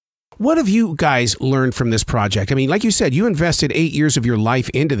What have you guys learned from this project? I mean, like you said, you invested 8 years of your life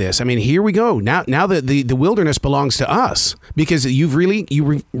into this. I mean, here we go. Now the wilderness belongs to us because you've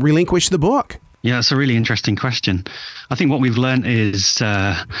relinquished the book. Yeah, it's a really interesting question. I think what we've learned is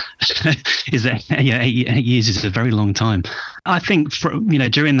that 8 years is a very long time. I think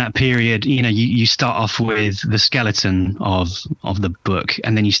during that period, you start off with the skeleton of the book,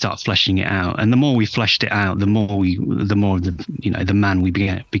 and then you start fleshing it out. And the more we fleshed it out, the more of the man we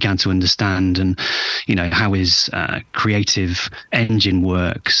began to understand, and how his creative engine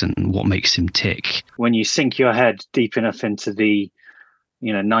works and what makes him tick. When you sink your head deep enough into the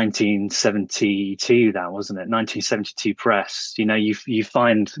 1972, that wasn't it? 1972 press. You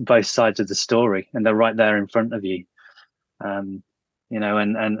find both sides of the story, and they're right there in front of you. And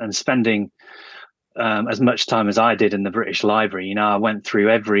spending as much time as I did in the British Library, I went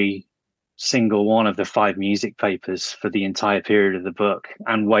through every single one of the 5 music papers for the entire period of the book,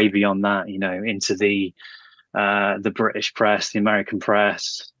 and way beyond that, into the British press, the American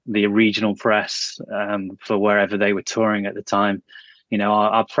press, the regional press, for wherever they were touring at the time.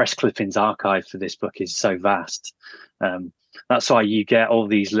 Our press clippings archive for this book is so vast. That's why you get all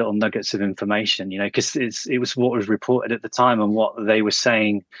these little nuggets of information, because it was what was reported at the time and what they were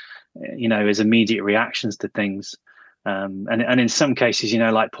saying, as immediate reactions to things. And in some cases,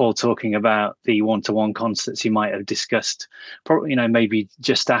 like Paul talking about the one-to-one concerts he might have discussed, probably, maybe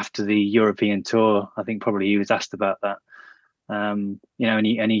just after the European tour. I think probably he was asked about that. And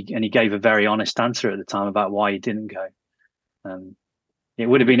he gave a very honest answer at the time about why he didn't go. It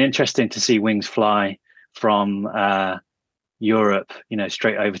would have been interesting to see Wings Fly from Europe,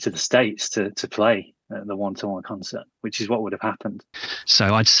 straight over to the States to play the one-to-one concert, which is what would have happened.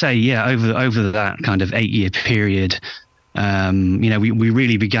 So I'd say, over that kind of 8-year period, we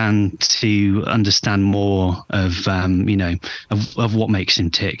really began to understand more of what makes him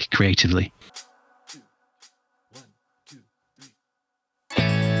tick creatively.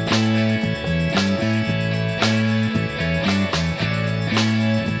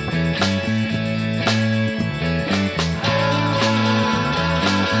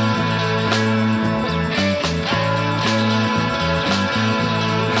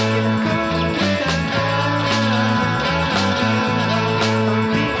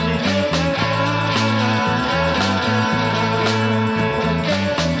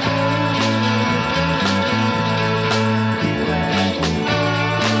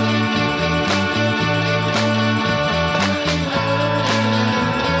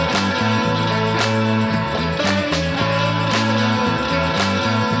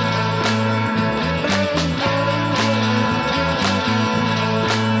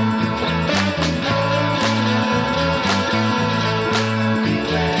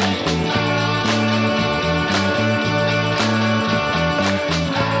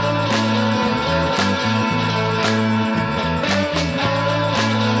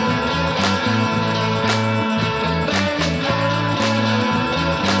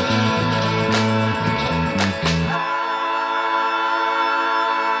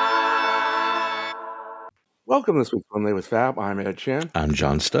 Welcome this week's Monday with Fab. I'm Ed Chan. I'm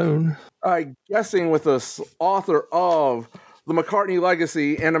John Stone. Guessing with us, author of The McCartney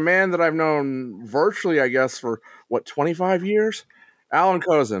Legacy, and a man that I've known virtually, I guess, for, 25 years? Alan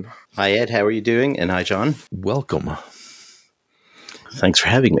Kozin. Hi, Ed. How are you doing? And hi, John. Welcome. Thanks for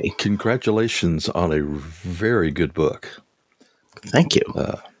having me. Congratulations on a very good book. Thank you.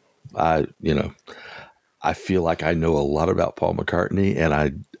 I feel like I know a lot about Paul McCartney, and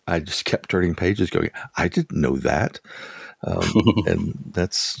I just kept turning pages going, I didn't know that. And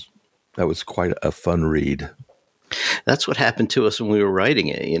that was quite a fun read. That's what happened to us when we were writing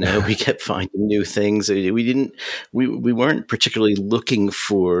it. We kept finding new things. We weren't particularly looking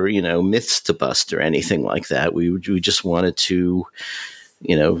for, myths to bust or anything like that. We just wanted to,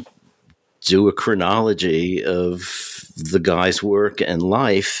 do a chronology of the guy's work and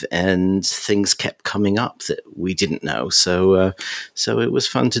life, and things kept coming up that we didn't know. So it was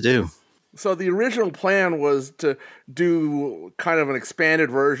fun to do. So the original plan was to do kind of an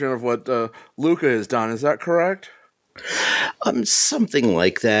expanded version of what Luca has done. Is that correct? Something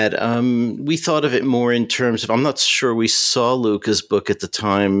like that. We thought of it more in terms of, I'm not sure we saw Luca's book at the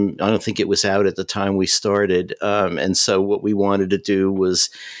time. I don't think it was out at the time we started. And so what we wanted to do was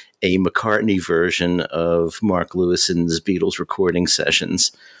a McCartney version of Mark Lewison's Beatles recording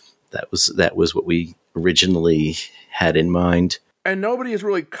sessions. That was what we originally had in mind. And nobody has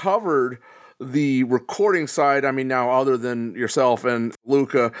really covered the recording side, now other than yourself and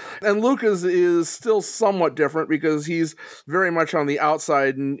Luca. And Luca's is still somewhat different because he's very much on the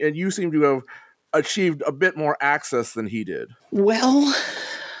outside, and you seem to have achieved a bit more access than he did. Well,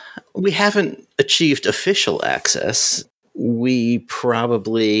 We haven't achieved official access. We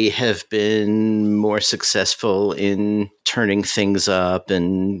probably have been more successful in turning things up,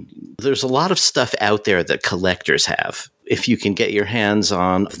 and there's a lot of stuff out there that collectors have. If you can get your hands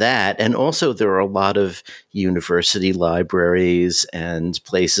on that, and also there are a lot of university libraries and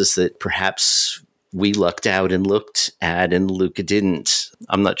places that perhaps we lucked out and looked at and Luca didn't.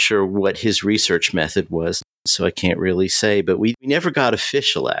 I'm not sure what his research method was, so I can't really say, but we never got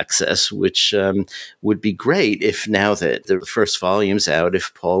official access, which would be great if now that the first volume's out,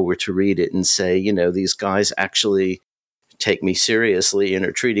 if Paul were to read it and say, these guys actually take me seriously and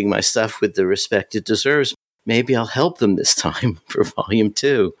are treating my stuff with the respect it deserves. Maybe I'll help them this time for volume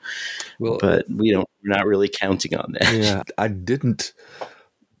 2. Well, but we're not really counting on that. Yeah, I didn't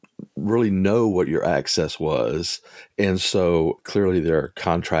really know what your access was. And so clearly there are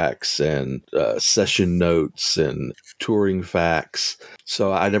contracts and session notes and touring facts.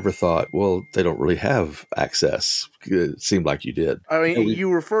 So I never thought, well, they don't really have access. It seemed like you did. I mean,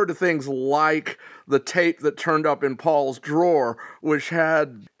 you refer to things like the tape that turned up in Paul's drawer, which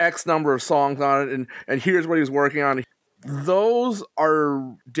had X number of songs on it, and here's what he was working on. Those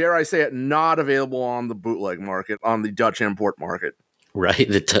are, dare I say it, not available on the bootleg market, on the Dutch import market. Right,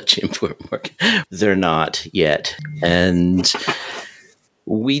 the Dutch import market. They're not yet. And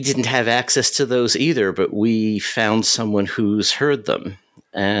we didn't have access to those either, but we found someone who's heard them.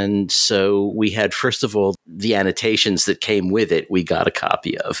 And so we had, first of all, the annotations that came with it, we got a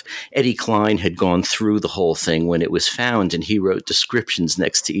copy of. Eddie Klein had gone through the whole thing when it was found, and he wrote descriptions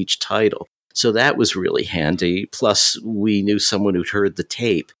next to each title. So that was really handy. Plus, we knew someone who'd heard the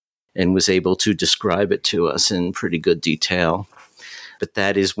tape and was able to describe it to us in pretty good detail. But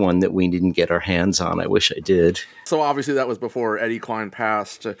that is one that we didn't get our hands on. I wish I did. So obviously that was before Eddie Klein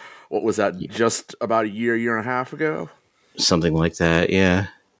passed. What was that, just about a year and a half ago? Something like that, yeah.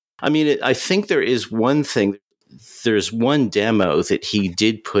 I mean, I think there is one thing. There's one demo that he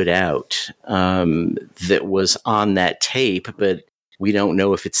did put out that was on that tape, but we don't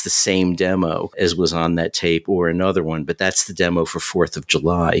know if it's the same demo as was on that tape or another one, but that's the demo for 4th of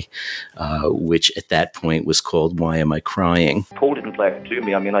July, which at that point was called Why Am I Crying? Paul didn't play it to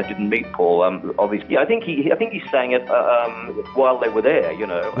me. I mean, I didn't meet Paul, obviously. Yeah, I think he sang it while they were there,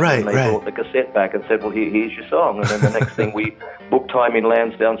 Right, and they brought the cassette back and said, well, here's your song. And then the next thing, we booked time in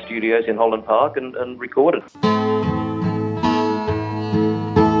Lansdowne Studios in Holland Park and recorded.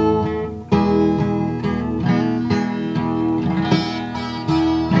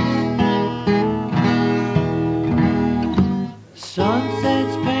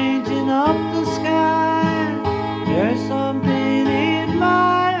 Sunset's painting up the sky. There's something in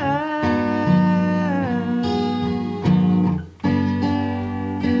my eyes.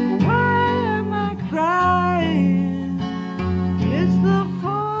 Why am I crying? It's the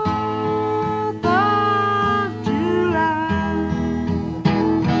 4th of July.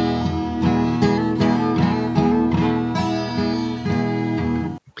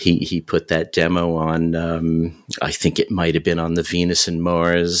 He put that demo on, I think it might have been on the Venus and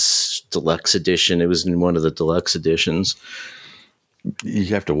Mars deluxe edition. It was in one of the deluxe editions. You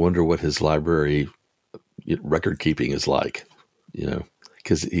have to wonder what his library record keeping is like,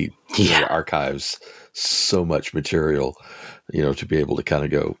 because he archives so much material, to be able to kind of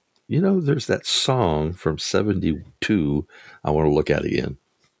go, there's that song from 72 I want to look at again.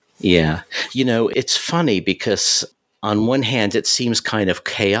 Yeah. It's funny because on one hand, it seems kind of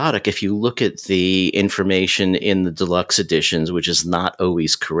chaotic if you look at the information in the deluxe editions, which is not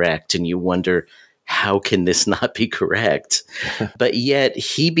always correct, and you wonder, how can this not be correct? But yet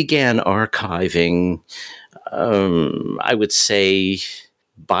he began archiving, I would say,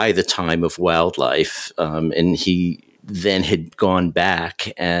 by the time of Wildlife, and he then had gone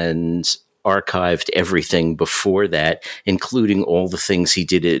back and archived everything before that, including all the things he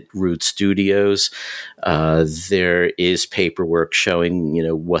did at Root Studios. There is paperwork showing,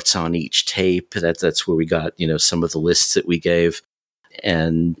 what's on each tape. That's where we got, some of the lists that we gave.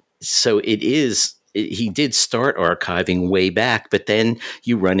 And so he did start archiving way back, but then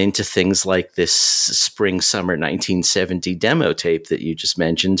you run into things like this spring-summer 1970 demo tape that you just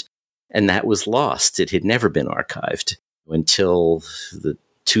mentioned, and that was lost. It had never been archived until the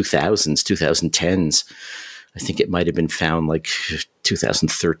 2010s. I think it might have been found like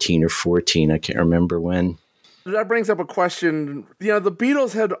 2013 or 14. I can't remember when. That brings up a question. The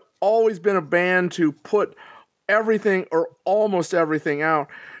Beatles had always been a band to put everything or almost everything out.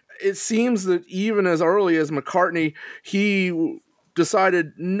 It seems that even as early as McCartney, he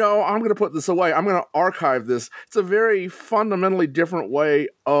decided, no, I'm going to put this away. I'm going to archive this. It's a very fundamentally different way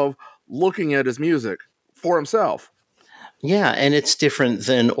of looking at his music for himself. Yeah, and it's different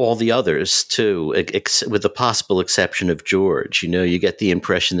than all the others, too, with the possible exception of George. You get the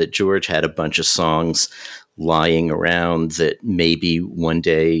impression that George had a bunch of songs lying around that maybe one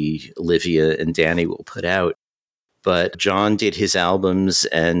day Olivia and Danny will put out. But John did his albums,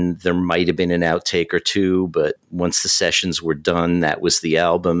 and there might have been an outtake or two, but once the sessions were done, that was the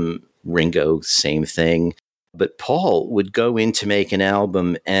album. Ringo, same thing. But Paul would go in to make an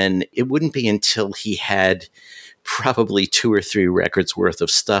album, and it wouldn't be until he had probably 2 or 3 records worth of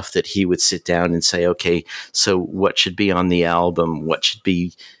stuff that he would sit down and say, okay, so what should be on the album? What should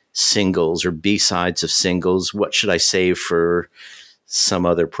be singles or B-sides of singles? What should I save for some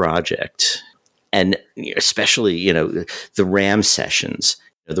other project? And especially, the Ram sessions.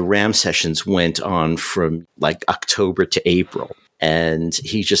 The Ram sessions went on from like October to April. And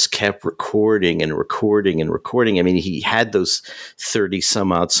he just kept recording and recording and recording. I mean, he had those 30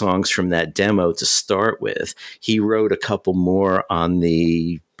 some odd songs from that demo to start with. He wrote a couple more on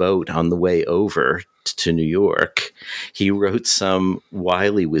the boat on the way over to New York. He wrote some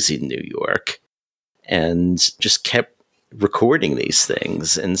while he was in New York and just kept recording these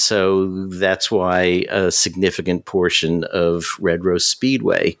things. And so that's why a significant portion of Red Rose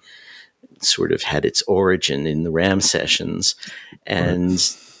Speedway sort of had its origin in the Ram sessions. And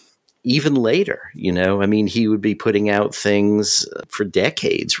even later, he would be putting out things for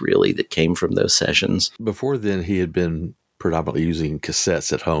decades, really, that came from those sessions. Before then, he had been predominantly using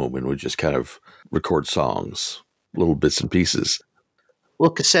cassettes at home and would just kind of record songs, little bits and pieces.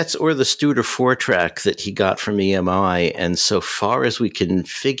 Well, cassettes or the Studer 4-track that he got from EMI, and so far as we can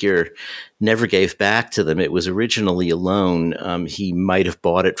figure, never gave back to them. It was originally a loan. He might have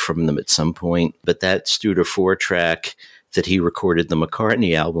bought it from them at some point, but that Studer 4-track that he recorded the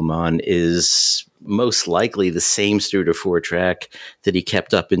McCartney album on is most likely the same Studer 4-track that he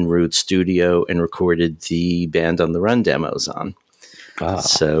kept up in Rude's studio and recorded the Band on the Run demos on.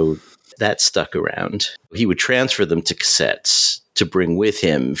 So that stuck around. He would transfer them to cassettes to bring with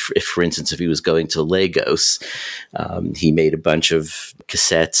him. If, for instance, if he was going to Lagos, he made a bunch of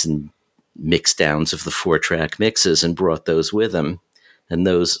cassettes and mix downs of the 4-track mixes and brought those with him. And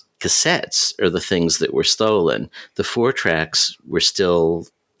those cassettes are the things that were stolen. The 4-tracks were still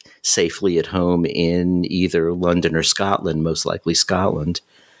safely at home in either London or Scotland, most likely Scotland.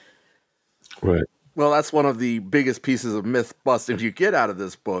 Right. Well, that's one of the biggest pieces of myth busting you get out of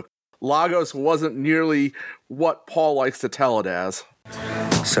this book. Lagos wasn't nearly what Paul likes to tell it as.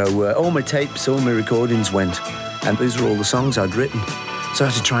 So all my tapes, all my recordings went, and these are all the songs I'd written. So I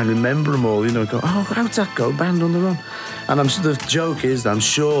had to try and remember them all, go, oh, how'd that go? Band on the Run. And the joke is that I'm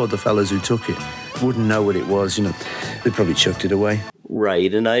sure the fellas who took it wouldn't know what it was, They probably chucked it away.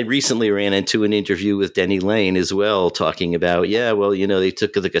 Right, and I recently ran into an interview with Denny Lane as well, talking about, they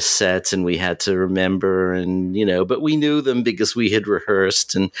took the cassettes and we had to remember and, but we knew them because we had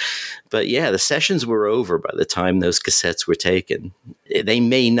rehearsed. But the sessions were over by the time those cassettes were taken. They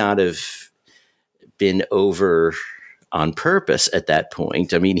may not have been over on purpose at that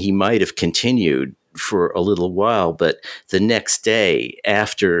point. I mean, he might have continued for a little while, but the next day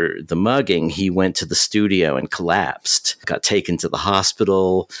after the mugging, he went to the studio and collapsed, got taken to the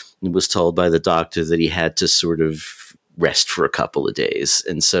hospital, and was told by the doctor that he had to sort of rest for a couple of days.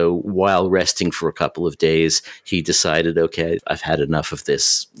 And so while resting for a couple of days, he decided, okay, I've had enough of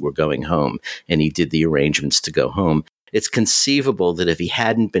this. We're going home. And he did the arrangements to go home. It's conceivable that if he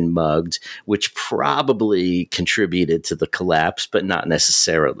hadn't been mugged, which probably contributed to the collapse, but not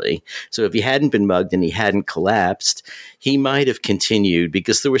necessarily. So if he hadn't been mugged and he hadn't collapsed, he might have continued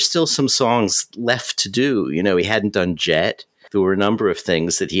because there were still some songs left to do. He hadn't done Jet. There were a number of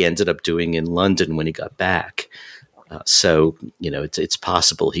things that he ended up doing in London when he got back. So, it's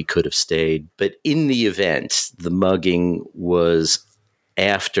possible he could have stayed. But in the event, the mugging was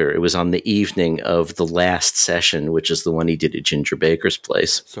it was on the evening of the last session, which is the one he did at Ginger Baker's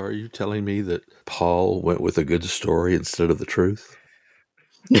place. So are you telling me that Paul went with a good story instead of the truth?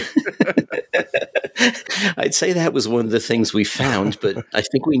 I'd say that was one of the things we found, but I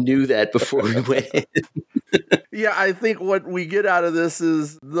think we knew that before we went in. Yeah, I think what we get out of this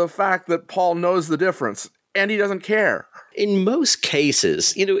is the fact that Paul knows the difference, and he doesn't care. In most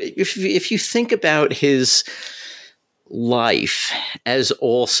cases, if you think about his life as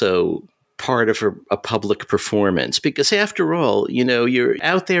also part of a public performance, because after all, you're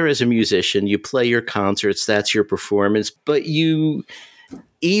out there as a musician, you play your concerts, that's your performance, but you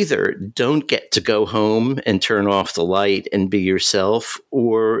either don't get to go home and turn off the light and be yourself,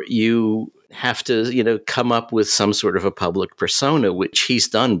 or you have to, come up with some sort of a public persona, which he's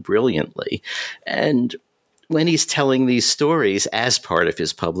done brilliantly. And when he's telling these stories as part of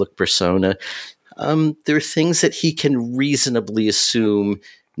his public persona, there are things that he can reasonably assume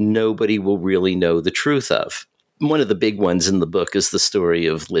nobody will really know the truth of. One of the big ones in the book is the story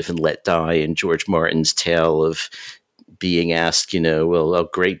of Live and Let Die and George Martin's tale of being asked, well, a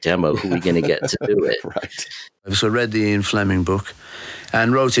great demo, who are we going to get to do it? Right. So I read the Ian Fleming book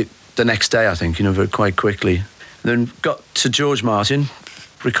and wrote it the next day, I think, very quite quickly. Then got to George Martin,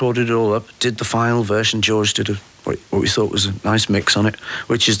 recorded it all up, did the final version. George did what we thought was a nice mix on it,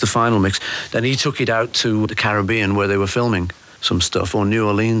 which is the final mix. Then he took it out to the Caribbean where they were filming some stuff, or New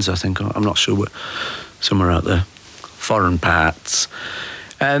Orleans, I think. I'm not sure, but somewhere out there. Foreign parts.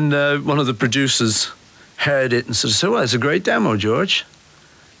 And one of the producers heard it and said, well, it's a great demo, George.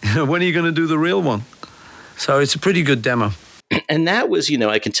 When are you going to do the real one? So it's a pretty good demo. And that was,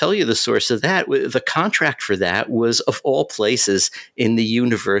 I can tell you the source of that. The contract for that was, of all places, in the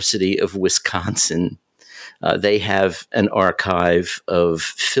University of Wisconsin. They have an archive of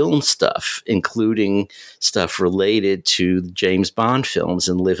film stuff, including stuff related to James Bond films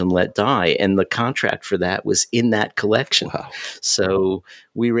and Live and Let Die. And the contract for that was in that collection. Wow. So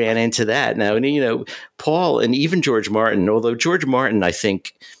we ran into that. Now, and, Paul and even George Martin, although George Martin, I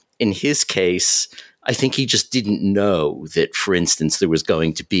think, in his case, I think he just didn't know that, for instance, there was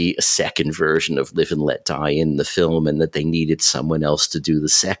going to be a second version of Live and Let Die in the film and that they needed someone else to do the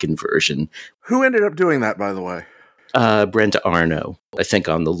second version. Who ended up doing that, by the way? Brenda Arno. I think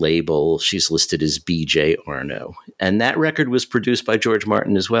on the label, she's listed as BJ Arno. And that record was produced by George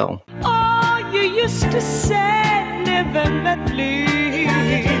Martin as well. Oh, you used to say, live and let live.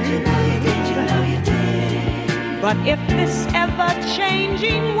 But if this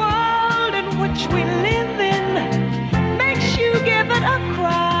ever-changing world in which we live in makes you give it a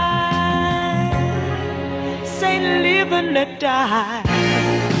cry, say live and let die.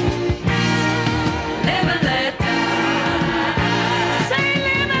 Live and let die. Say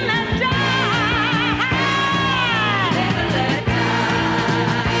live and let die. Live and let die.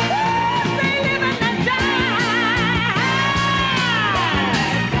 Ooh, say live and let die.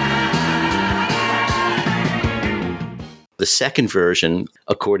 The second version,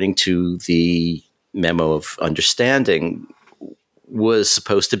 according to the Memo of Understanding, was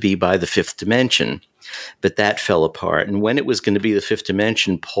supposed to be by the Fifth Dimension, but that fell apart. And when it was going to be the Fifth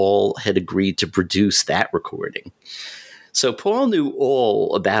Dimension, Paul had agreed to produce that recording. So Paul knew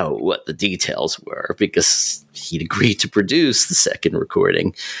all about what the details were because he'd agreed to produce the second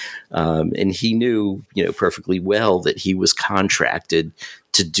recording. And he knew, perfectly well that he was contracted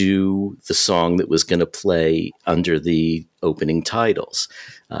to do the song that was going to play under the opening titles.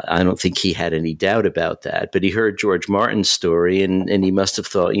 I don't think he had any doubt about that, but he heard George Martin's story and he must have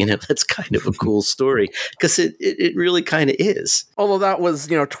thought, that's kind of a cool story because it really kind of is. Although that was,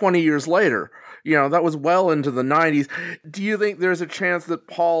 20 years later. That was well into the 90s. Do you think there's a chance that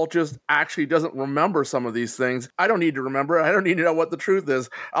Paul just actually doesn't remember some of these things? I don't need to remember it. I don't need to know what the truth is.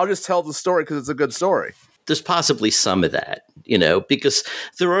 I'll just tell the story because it's a good story. There's possibly some of that, because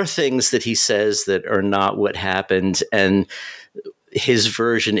there are things that he says that are not what happened. And his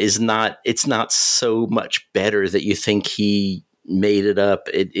version it's not so much better that you think he made it up.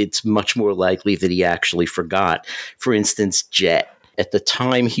 It's much more likely that he actually forgot. For instance, Jet. At the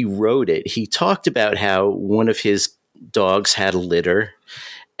time he wrote it, he talked about how one of his dogs had a litter,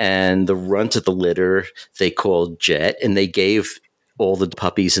 and the runt of the litter they called Jet, and they gave all the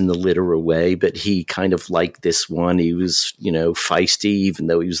puppies in the litter away, but he kind of liked this one. He was, feisty, even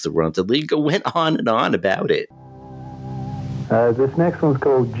though he was the runt of the litter. He went on and on about it. This next one's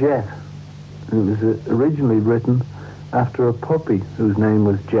called Jet. It was originally written after a puppy whose name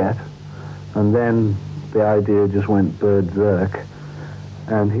was Jet, and then the idea just went berserk.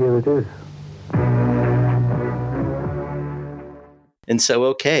 And here it is. And so,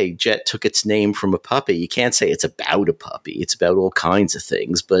 okay, Jet took its name from a puppy. You can't say it's about a puppy. It's about all kinds of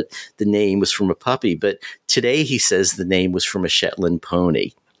things, but the name was from a puppy. But today he says the name was from a Shetland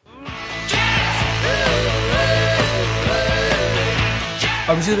pony.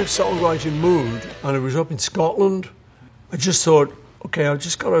 I was in a songwriting mood, and I was up in Scotland. I just thought, okay, I've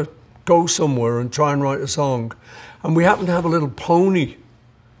just got to go somewhere and try and write a song. And we happened to have a little pony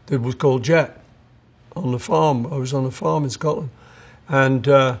that was called Jet on the farm. I was on a farm in Scotland. And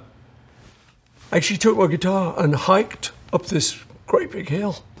I actually took my guitar and hiked up this great big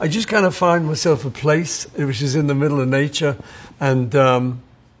hill. I just kind of found myself a place which is in the middle of nature, and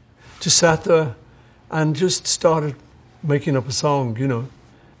just sat there and just started making up a song,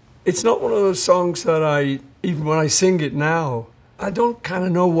 It's not one of those songs that even when I sing it now, I don't kind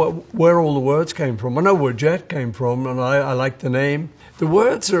of know where all the words came from. I know where Jet came from, and I like the name. The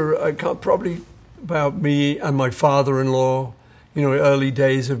words are probably about me and my father-in-law, early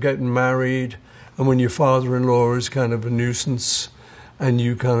days of getting married, and when your father-in-law is kind of a nuisance, and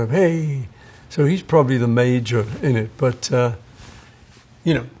you kind of, hey, so he's probably the major in it, but,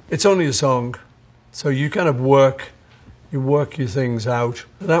 it's only a song, so you kind of work your things out.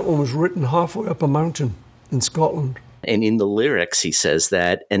 That one was written halfway up a mountain in Scotland. And in the lyrics, he says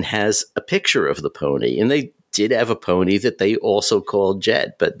that and has a picture of the pony. And they did have a pony that they also called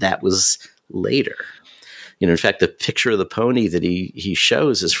Jet, but that was later. In fact, the picture of the pony that he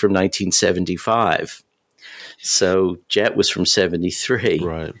shows is from 1975. So Jet was from 73.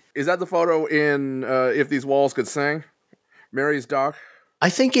 Right. Is that the photo in If These Walls Could Sing? Mary's doc? I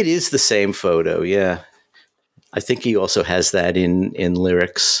think it is the same photo, yeah. I think he also has that in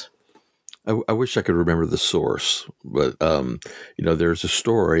lyrics. I wish I could remember the source, but, there's a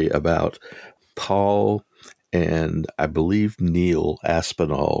story about Paul and I believe Neil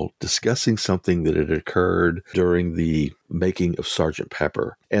Aspinall discussing something that had occurred during the making of Sgt.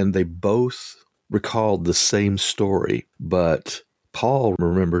 Pepper. And they both recalled the same story, but Paul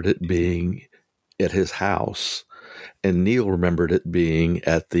remembered it being at his house and Neil remembered it being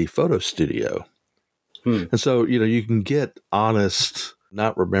at the photo studio. And so, you can get honest,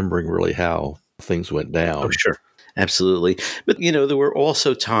 not remembering really how things went down. Oh, sure. Absolutely. But, there were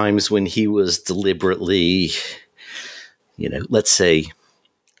also times when he was deliberately, let's say,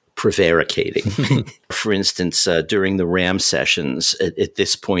 prevaricating. For instance, during the Ram sessions, at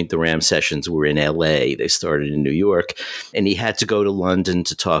this point, the Ram sessions were in LA. They started in New York. And he had to go to London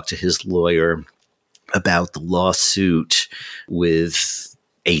to talk to his lawyer about the lawsuit with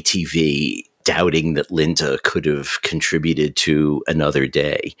ATV, doubting that Linda could have contributed to Another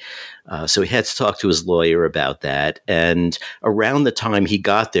Day. So he had to talk to his lawyer about that. And around the time he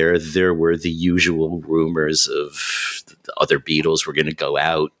got there, there were the usual rumors of the other Beatles were going to go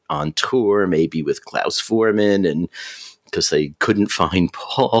out on tour, maybe with Klaus Voormann, and because they couldn't find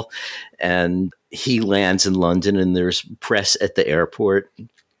Paul. And he lands in London and there's press at the airport.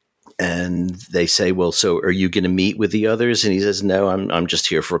 And they say, well, so are you going to meet with the others? And he says, no, I'm just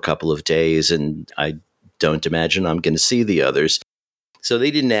here for a couple of days and I don't imagine I'm going to see the others. So they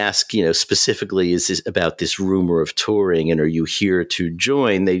didn't ask, specifically, is this about this rumor of touring and are you here to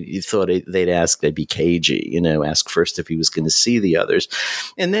join? They thought they'd ask, they'd be cagey, ask first if he was going to see the others.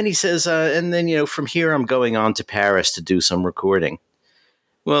 And then he says, from here, I'm going on to Paris to do some recording.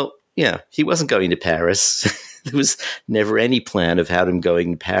 Well, yeah, he wasn't going to Paris. There was never any plan of how him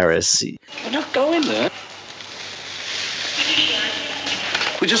going to Paris. We're not going there.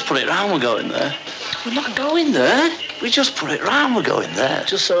 We just put it round, we're going there. We're not going there. We just put it round, we're going there.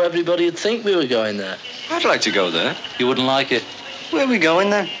 Just so everybody would think we were going there. I'd like to go there. You wouldn't like it. Where are we going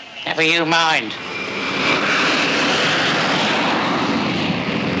then? Never you mind.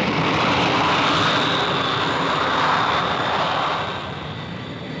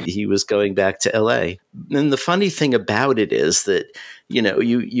 He was going back to LA. And the funny thing about it is that,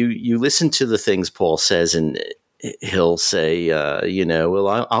 you listen to the things Paul says and he'll say,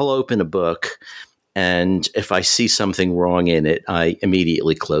 well, I'll open a book and if I see something wrong in it, I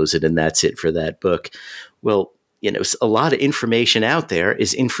immediately close it and that's it for that book. Well, a lot of information out there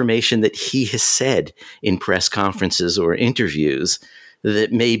is information that he has said in press conferences or interviews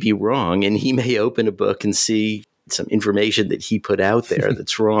that may be wrong. And he may open a book and see some information that he put out there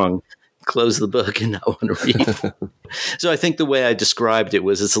that's wrong, close the book and not want to read. So I think the way I described it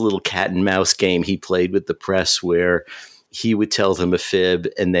was it's a little cat and mouse game he played with the press where he would tell them a fib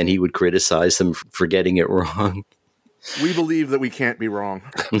and then he would criticize them for getting it wrong. We believe that we can't be wrong.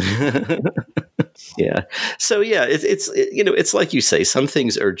 Yeah. So yeah, it's like you say, some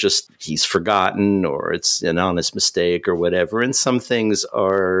things are just he's forgotten or it's an honest mistake or whatever. And some things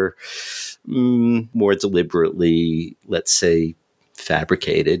are more deliberately, let's say,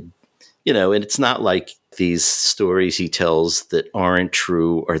 fabricated, and it's not like these stories he tells that aren't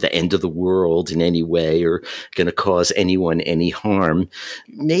true or the end of the world in any way or going to cause anyone any harm.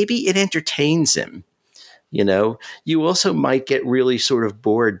 Maybe it entertains him. You also might get really sort of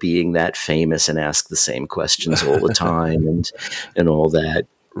bored being that famous and ask the same questions all the time and all that.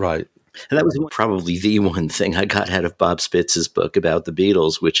 Right. And that was probably the one thing I got out of Bob Spitz's book about the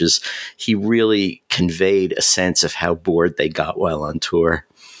Beatles, which is he really conveyed a sense of how bored they got while on tour.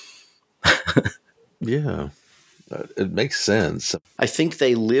 Yeah, it makes sense. I think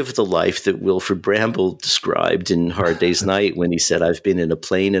they lived the life that Wilfrid Bramble described in Hard Day's Night when he said, I've been in a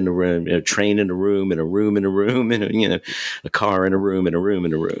plane in a room, a train in a room, and a room in a room, and a car in a room, and a room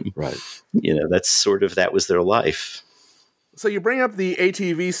in a room. Right. That was their life. So you bring up the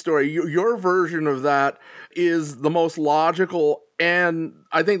ATV story. Your version of that is the most logical, and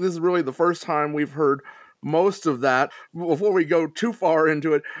I think this is really the first time we've heard most of that. Before we go too far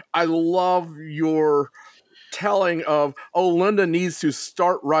into it, I love your telling of, Linda needs to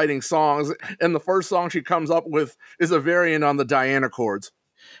start writing songs, and the first song she comes up with is a variant on the Diana chords.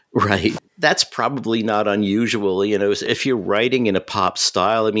 Right. That's probably not unusual. If you're writing in a pop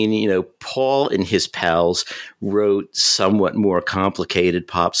style, I mean, Paul and his pals wrote somewhat more complicated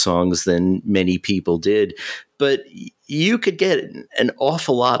pop songs than many people did, but you could get an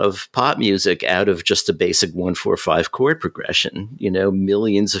awful lot of pop music out of just a basic 1-4-5 chord progression.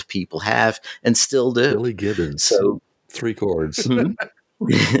 Millions of people have and still do. Billy Gibbons. So 3 chords.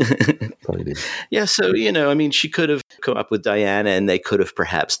 Yeah, so, she could have come up with Diana, and they could have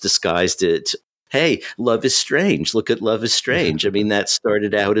perhaps disguised it. Hey, Love is Strange. Look at Love is Strange. I mean, that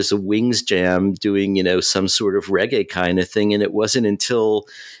started out as a Wings jam doing, some sort of reggae kind of thing. And it wasn't until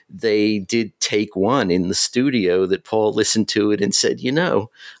they did take one in the studio that Paul listened to it and said,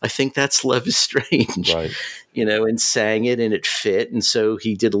 I think that's Love is Strange. Right. And sang it, and it fit. And so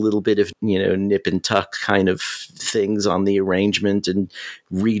he did a little bit of, nip and tuck kind of things on the arrangement and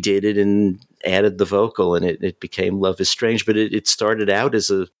redid it and added the vocal, and it became Love is Strange. But it started out as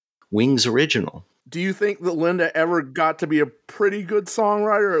a Wings original. Do you think that Linda ever got to be a pretty good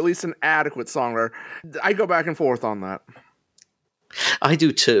songwriter, or at least an adequate songwriter? I go back and forth on that. I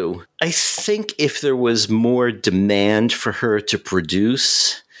do too. I think if there was more demand for her to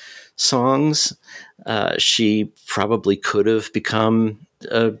produce songs, she probably could have become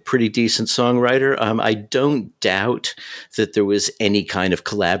a pretty decent songwriter. I don't doubt that there was any kind of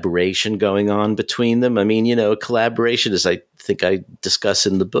collaboration going on between them. I mean, a collaboration, as I think I discuss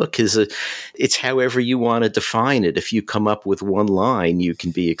in the book, it's however you want to define it. If you come up with one line, you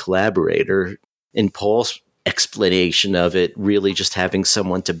can be a collaborator. In Paul's explanation of it, really just having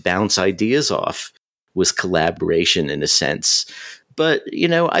someone to bounce ideas off was collaboration in a sense. But,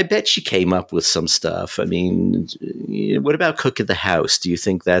 I bet she came up with some stuff. I mean, what about Cook of the House? Do you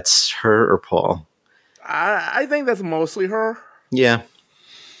think that's her or Paul? I think that's mostly her. Yeah.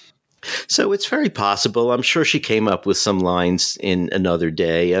 So it's very possible. I'm sure she came up with some lines in Another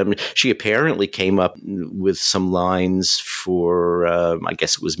Day. She apparently came up with some lines for, I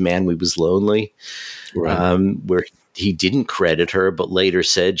guess it was Man We Was Lonely, right. Where he didn't credit her, but later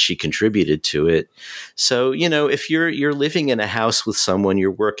said she contributed to it. So, if you're living in a house with someone,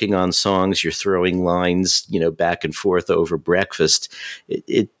 you're working on songs, you're throwing lines, back and forth over breakfast,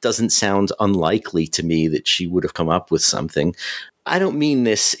 it doesn't sound unlikely to me that she would have come up with something. I don't mean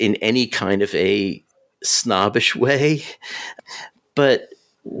this in any kind of a snobbish way, but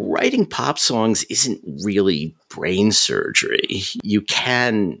writing pop songs isn't really brain surgery. You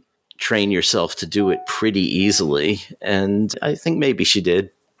can train yourself to do it pretty easily, and I think maybe she did.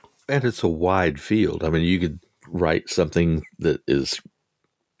 And it's a wide field. I mean, you could write something that is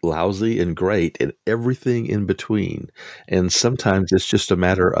lousy and great and everything in between. And sometimes it's just a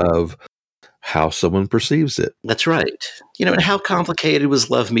matter of how someone perceives it. That's right. And how complicated was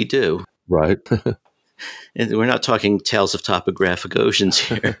Love Me Do? Right. And we're not talking Tales of Topographic Oceans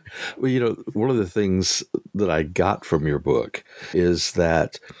here. Well, one of the things that I got from your book is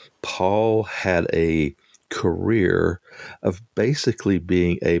that Paul had a career of basically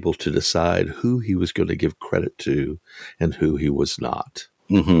being able to decide who he was going to give credit to and who he was not.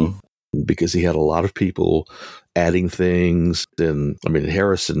 Mm-hmm. Because he had a lot of people adding things. And I mean,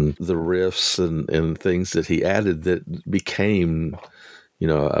 Harrison, the riffs and things that he added that became,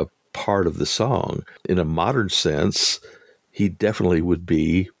 a part of the song. In a modern sense, he definitely would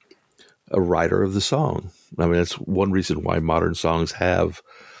be a writer of the song. I mean, that's one reason why modern songs have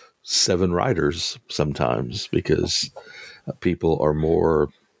 7 writers sometimes, because people are more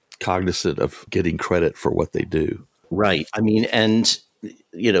cognizant of getting credit for what they do. Right. I mean, and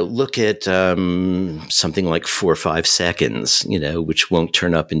look at something like 4 or 5 Seconds, which won't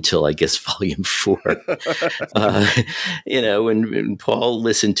turn up until, I guess, volume 4. And Paul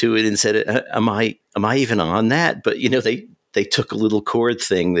listened to it and said, am I even on that? But, they took a little chord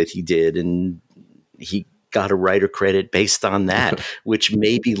thing that he did, and he got a writer credit based on that, which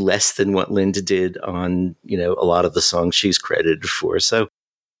may be less than what Linda did on, a lot of the songs she's credited for. So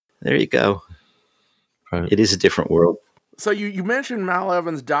there you go. Right. It is a different world. So you mentioned Mal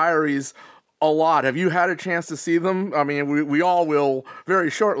Evans' diaries a lot. Have you had a chance to see them? I mean, we all will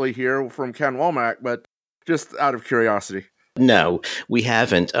very shortly here from Ken Womack, but just out of curiosity. No, we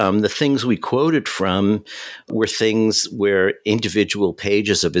haven't. The things we quoted from were things where individual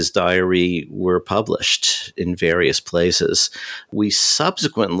pages of his diary were published in various places. We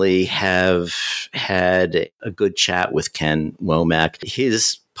subsequently have had a good chat with Ken Womack.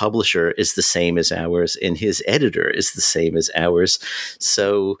 His publisher is the same as ours, and his editor is the same as ours.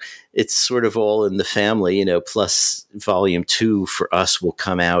 So it's sort of all in the family, plus volume 2 for us will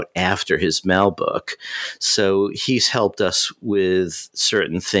come out after his Mal book. So he's helped us with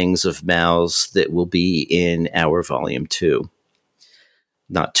certain things of Mal's that will be in our volume 2.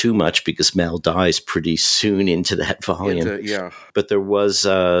 Not too much because Mal dies pretty soon into that volume. But there was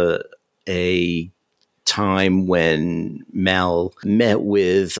a time when Mal met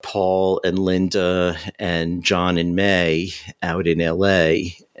with Paul and Linda and John and May out in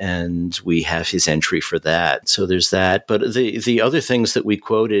LA, and we have his entry for that. So there's that. But the other things that we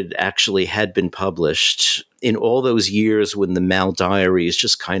quoted actually had been published in all those years when the Mal diaries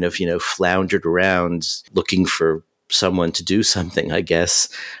just kind of, floundered around looking for someone to do something, I guess.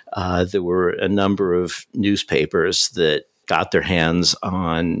 There were a number of newspapers that got their hands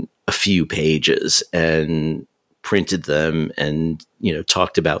on a few pages and printed them and,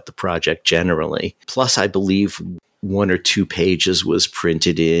 talked about the project generally. Plus, I believe 1 or 2 pages was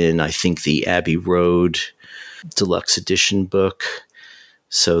printed in, I think, the Abbey Road deluxe edition book.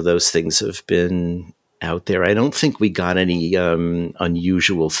 So those things have been out there. I don't think we got any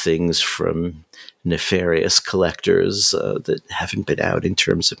unusual things from nefarious collectors that haven't been out in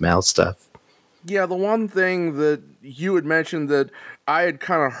terms of Mal stuff. Yeah, the one thing that you had mentioned that I had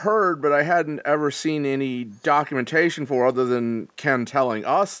kind of heard, but I hadn't ever seen any documentation for other than Ken telling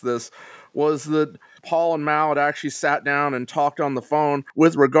us this, was that Paul and Mal had actually sat down and talked on the phone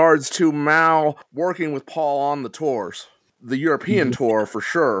with regards to Mal working with Paul on the tours. The European tour, for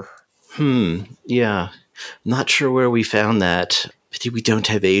sure. Yeah. Not sure where we found that. But we don't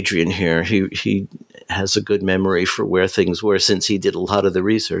have Adrian here. He has a good memory for where things were since he did a lot of the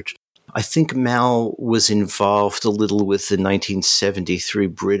research. I think Mal was involved a little with the 1973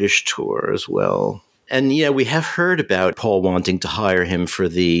 British tour as well. And yeah, we have heard about Paul wanting to hire him for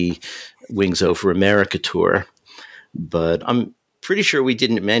the Wings Over America tour, but I'm pretty sure we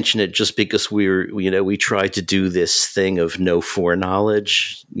didn't mention it just because we tried to do this thing of no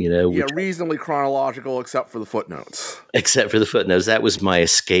foreknowledge, reasonably chronological except for the footnotes. Except for the footnotes. That was my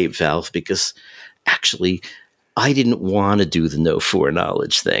escape valve because actually I didn't want to do the no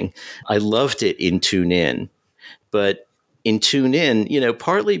foreknowledge thing. I loved it in Tune In, but in Tune In,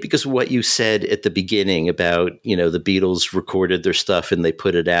 partly because of what you said at the beginning about, the Beatles recorded their stuff and they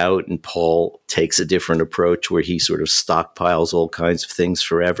put it out, and Paul takes a different approach where he sort of stockpiles all kinds of things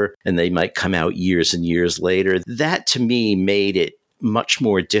forever, and they might come out years and years later. That to me made it much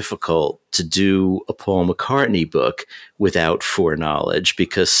more difficult to do a Paul McCartney book without foreknowledge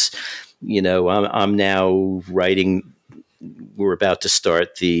because, I'm now writing. We're about to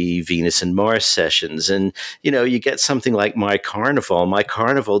start the Venus and Mars sessions. And, you get something like My Carnival. My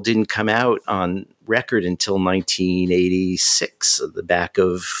Carnival didn't come out on record until 1986, at the back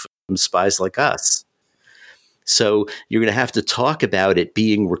of Spies Like Us. So you're going to have to talk about it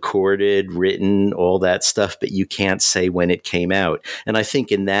being recorded, written, all that stuff, but you can't say when it came out. And I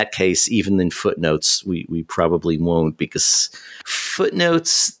think in that case, even in footnotes, we probably won't, because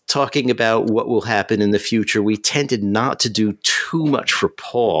footnotes talking about what will happen in the future, we tended not to do too much for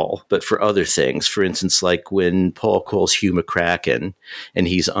Paul, but for other things. For instance, like when Paul calls Hugh McCracken and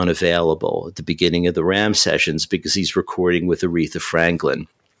he's unavailable at the beginning of the Ram sessions because he's recording with Aretha Franklin.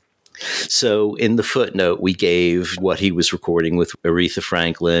 So in the footnote, we gave what he was recording with Aretha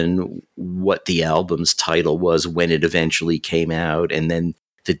Franklin, what the album's title was, when it eventually came out, and then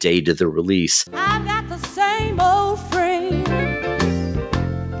the date of the release. I've got the same old friends,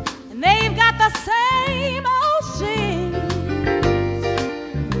 and they've got the same old sins.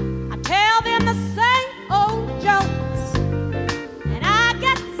 I tell them the same old jokes, and I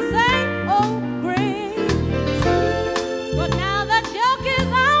get the same old grins. But now the joke is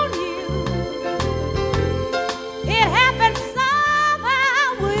on you. It happens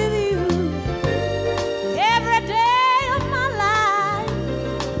somehow with you. Every day of my life,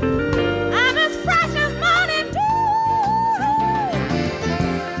 I'm as fresh as morning dew.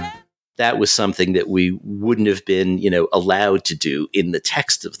 That was something that we wouldn't have been, allowed to do in the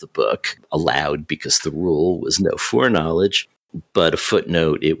text of the book. Allowed because the rule was no foreknowledge. But a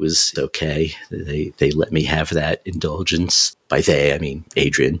footnote, it was okay. They let me have that indulgence. By they, I mean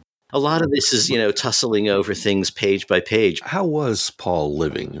Adrian. A lot of this is, tussling over things page by page. How was Paul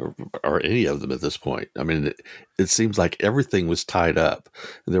living, or any of them at this point? I mean, it seems like everything was tied up.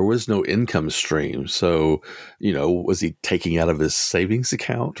 There was no income stream. So, was he taking out of his savings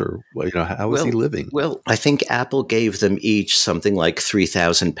account, or how was he living? Well, I think Apple gave them each something like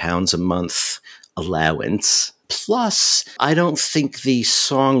 £3,000 a month allowance. Plus, I don't think the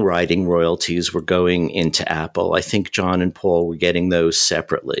songwriting royalties were going into Apple. I think John and Paul were getting those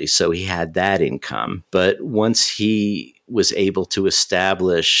separately. So he had that income. But once he was able to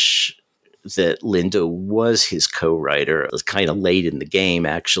establish that Linda was his co-writer, it was kind of late in the game,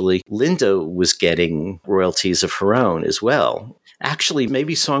 actually. Linda was getting royalties of her own as well. Actually,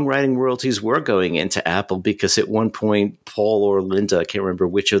 maybe songwriting royalties were going into Apple because at one point, Paul or Linda, I can't remember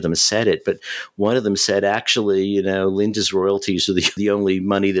which of them said it, but one of them said, actually, you know, Linda's royalties are the only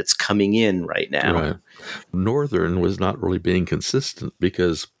money that's coming in right now. Right. Northern was not really being consistent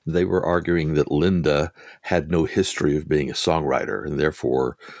because they were arguing that Linda had no history of being a songwriter and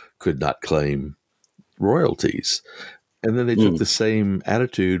therefore could not claim royalties. And then they took the same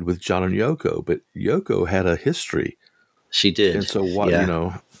attitude with John and Yoko, but Yoko had a history. She did. And so what, you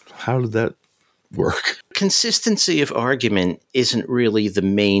know, how did that work? Consistency of argument isn't really the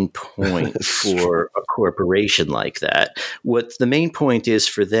main point for a corporation like that. What the main point is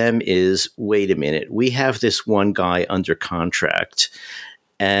for them is, wait a minute, we have this one guy under contract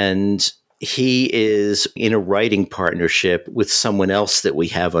and he is in a writing partnership with someone else that we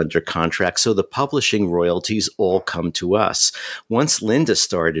have under contract. So the publishing royalties all come to us. Once Linda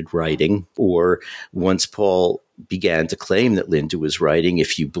started writing, or once Paul began to claim that Linda was writing,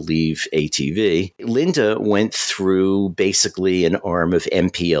 if you believe ATV, Linda went through basically an arm of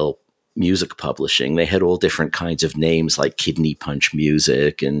MPL Music Publishing. They had all different kinds of names like Kidney Punch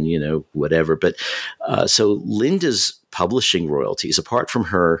Music and, you know, whatever. But so Linda's publishing royalties, apart from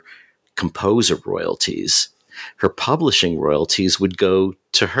her composer royalties, her publishing royalties would go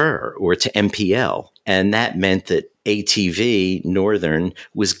to her or to MPL. And that meant that ATV, Northern,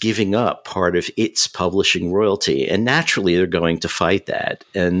 was giving up part of its publishing royalty. And naturally, they're going to fight that.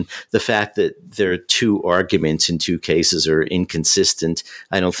 And the fact that their two arguments in two cases are inconsistent,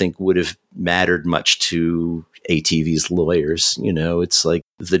 I don't think would have mattered much to ATV's lawyers. You know, it's like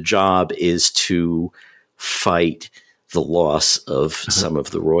the job is to fight the loss of some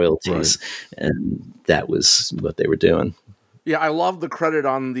of the royalties. Right. And that was what they were doing. Yeah, I love the credit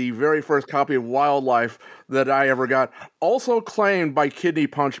on the very first copy of Wildlife that I ever got. Also claimed by Kidney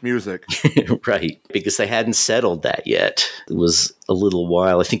Punch Music. Right, because they hadn't settled that yet. It was a little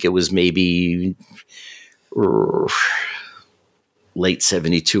while. I think it was maybe late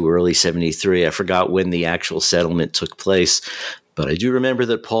 72, early 73. I forgot when the actual settlement took place. But I do remember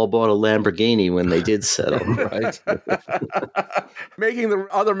that Paul bought a Lamborghini when they did settle. Right. Making the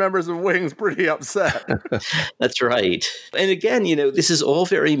other members of Wings pretty upset. That's right. And again, you know, this is all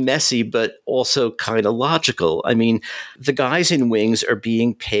very messy, but also kind of logical. I mean, the guys in Wings are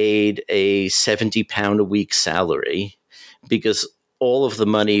being paid a £70 a week salary because all of the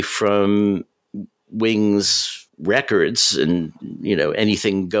money from Wings records and, you know,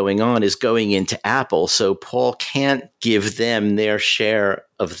 anything going on is going into Apple. So Paul can't give them their share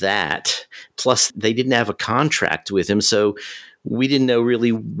of that. Plus, they didn't have a contract with him. So we didn't know really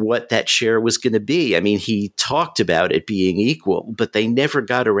what that share was going to be. I mean, he talked about it being equal, but they never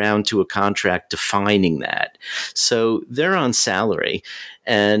got around to a contract defining that. So they're on salary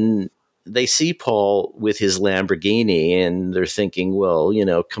and they see Paul with his Lamborghini and they're thinking, well, you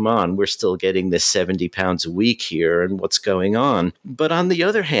know, come on, we're still getting this £70 a week here and what's going on. But on the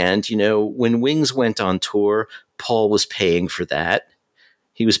other hand, you know, when Wings went on tour, Paul was paying for that.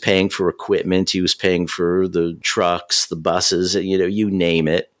 He was paying for equipment. He was paying for the trucks, the buses, you know, you name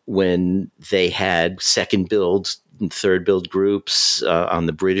it. When they had second build and third build groups on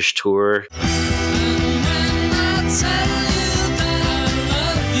the British tour.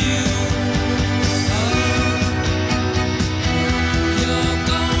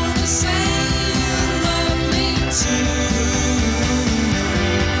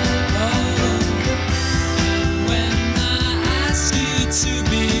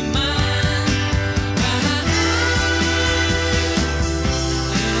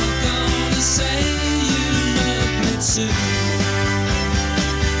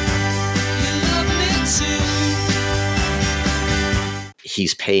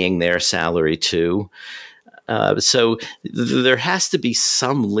 He's paying their salary too. So there has to be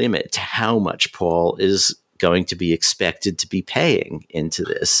some limit to how much Paul is going to be expected to be paying into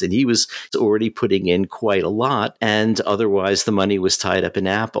this. And he was already putting in quite a lot, and otherwise the money was tied up in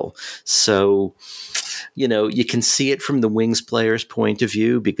Apple. So, you know, you can see it from the Wings players' point of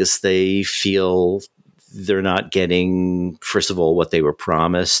view because they feel they're not getting, first of all, what they were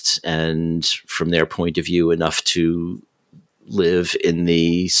promised, and from their point of view, enough to live in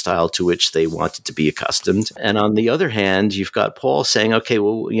the style to which they wanted to be accustomed. And on the other hand, you've got Paul saying, okay,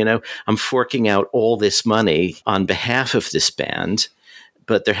 well, you know, I'm forking out all this money on behalf of this band,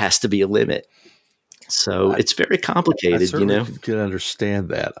 but there has to be a limit. So it's very complicated, I certainly can understand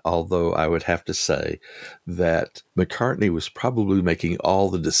that, although I would have to say that McCartney was probably making all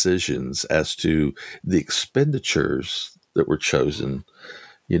the decisions as to the expenditures that were chosen.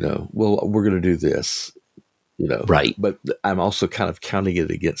 Well, we're going to do this, Right. But I'm also kind of counting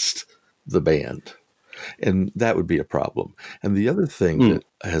it against the band. And that would be a problem. And the other thing that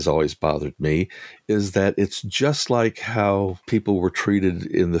has always bothered me is that it's just like how people were treated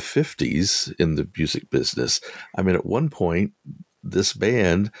in the 50s in the music business. I mean, at one point, this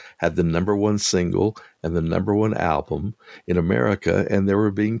band had the number one single and the number one album in America, and they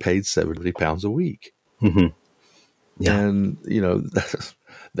were being paid £70 a week. Mm-hmm. Yeah. And,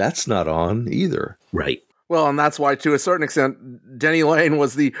 that's not on either. Right. Well, and that's why, to a certain extent, Denny Laine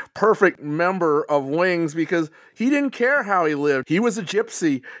was the perfect member of Wings, because he didn't care how he lived. He was a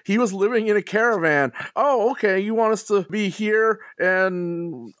gypsy. He was living in a caravan. Oh, okay, you want us to be here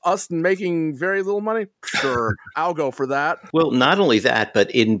and us making very little money? Sure, I'll go for that. Well, not only that,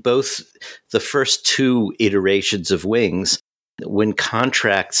 but in both the first two iterations of Wings, when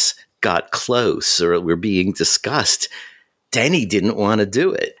contracts got close or were being discussed, Denny didn't want to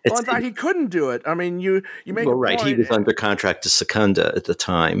do it. Well, in fact, he couldn't do it. I mean, you make well, a right. point. He was under contract to Secunda at the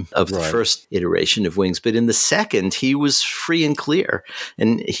time of the first iteration of Wings, but in the second, he was free and clear,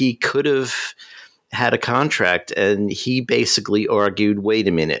 and he could have had a contract, and he basically argued, wait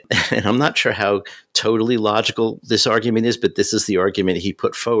a minute, and I'm not sure how totally logical this argument is, but this is the argument he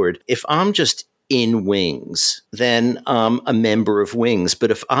put forward. If I'm just in Wings, then I'm a member of Wings,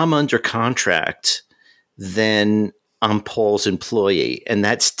 but if I'm under contract, then I'm Paul's employee, and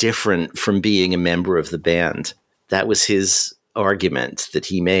that's different from being a member of the band. That was his argument that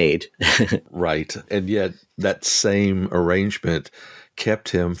he made. Right. And yet that same arrangement kept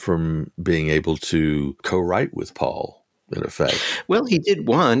him from being able to co-write with Paul, in effect. Well, he did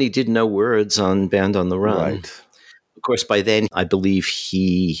one. He did No Words on Band on the Run. Right. Of course, by then, I believe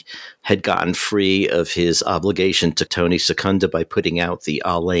he had gotten free of his obligation to Tony Secunda by putting out the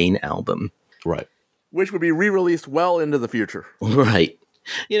Alain album. Right. Which would be re-released well into the future. Right.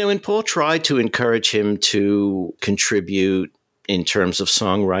 And Paul tried to encourage him to contribute in terms of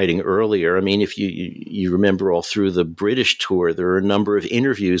songwriting earlier. I mean, if you remember all through the British tour, there are a number of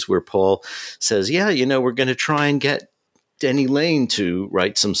interviews where Paul says, yeah, we're going to try and get Denny Laine to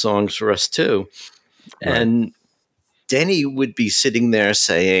write some songs for us too. Right. And Denny would be sitting there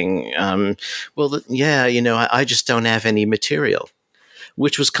saying, I just don't have any material.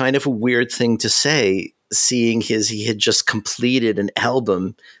 Which was kind of a weird thing to say, seeing he had just completed an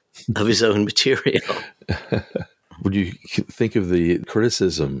album of his own material. When you think of the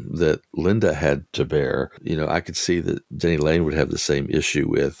criticism that Linda had to bear, I could see that Denny Laine would have the same issue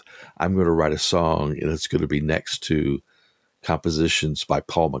with, I'm going to write a song and it's going to be next to compositions by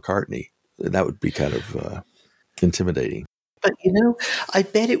Paul McCartney. That would be kind of intimidating. But, I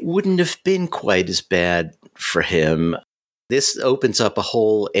bet it wouldn't have been quite as bad for him. This opens up a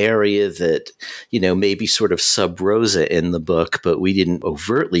whole area that, maybe sort of sub rosa in the book, but we didn't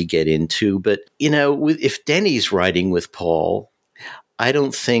overtly get into. But, if Denny's writing with Paul, I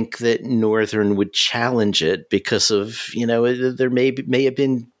don't think that Northern would challenge it because of, there may have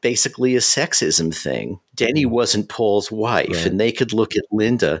been basically a sexism thing. Denny wasn't Paul's wife, right. And they could look at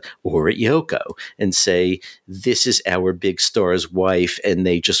Linda or at Yoko and say, this is our big star's wife, and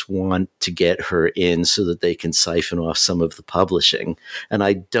they just want to get her in so that they can siphon off some of the publishing. And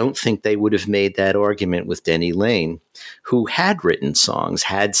I don't think they would have made that argument with Denny Laine, who had written songs,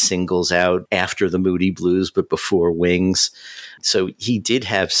 had singles out after the Moody Blues, but before Wings. So he did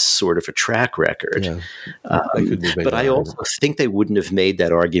have sort of a track record. Yeah. But I also think they wouldn't have made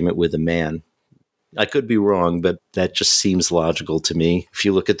that argument with a man. I could be wrong, but that just seems logical to me. If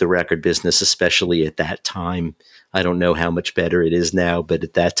you look at the record business, especially at that time, I don't know how much better it is now, but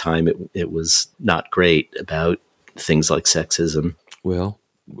at that time it was not great about things like sexism. Well,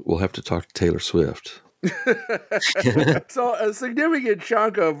 we'll have to talk to Taylor Swift. So a significant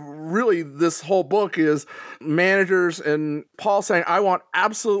chunk of really this whole book is managers and Paul saying, I want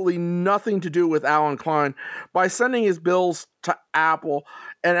absolutely nothing to do with Alan Klein, by sending his bills to Apple,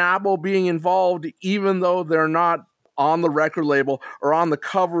 and Apple being involved even though they're not on the record label or on the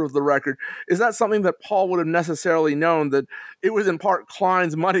cover of the record. Is that something that Paul would have necessarily known, that it was in part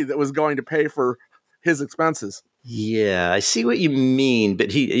Klein's money that was going to pay for his expenses? Yeah, I see what you mean, but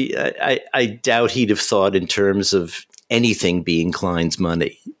I doubt he'd have thought in terms of anything being Klein's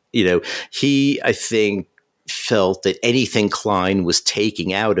money. He, I think, felt that anything Klein was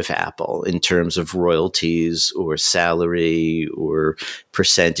taking out of Apple in terms of royalties or salary or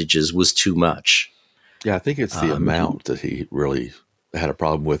percentages was too much. Yeah, I think it's the amount that he really had a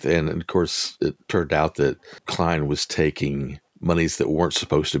problem with. And of course, it turned out that Klein was taking monies that weren't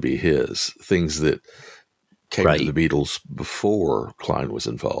supposed to be his, things that came to the Beatles before Klein was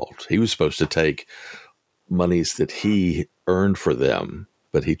involved. He was supposed to take monies that he earned for them,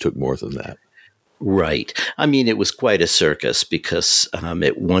 but he took more than that. Right. I mean, it was quite a circus because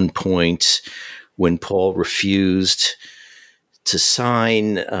at one point when Paul refused to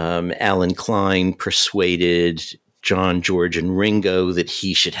sign, Alan Klein persuaded John, George, and Ringo that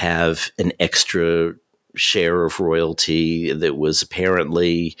he should have an extra share of royalty that was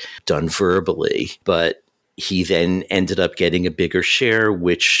apparently done verbally. But he then ended up getting a bigger share,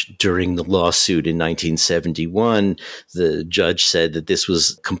 which during the lawsuit in 1971, the judge said that this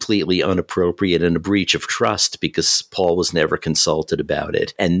was completely inappropriate and a breach of trust because Paul was never consulted about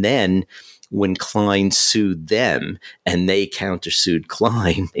it. And then when Klein sued them and they countersued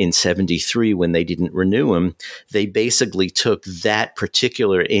Klein in 73 when they didn't renew him, they basically took that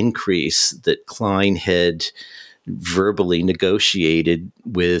particular increase that Klein had verbally negotiated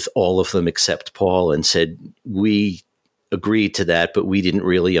with all of them except Paul and said, we agreed to that, but we didn't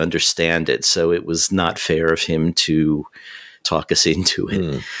really understand it. So it was not fair of him to talk us into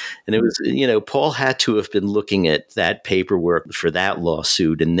it. And it was, Paul had to have been looking at that paperwork for that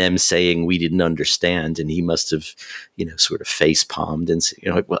lawsuit and them saying we didn't understand. And he must have, sort of face palmed and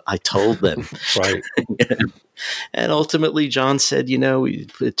said, well, I told them. Right. And ultimately John said,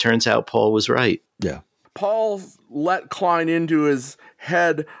 it turns out Paul was right. Yeah. Paul let Klein into his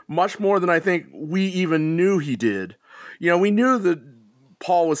head much more than I think we even knew he did. We knew that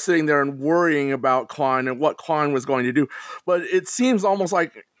Paul was sitting there and worrying about Klein and what Klein was going to do. But it seems almost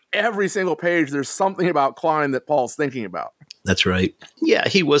like every single page there's something about Klein that Paul's thinking about. That's right. Yeah,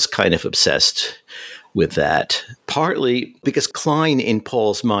 he was kind of obsessed with that, partly because Klein in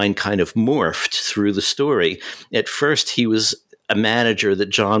Paul's mind kind of morphed through the story. At first, he was a manager that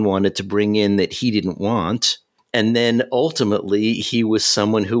John wanted to bring in that he didn't want. And then ultimately, he was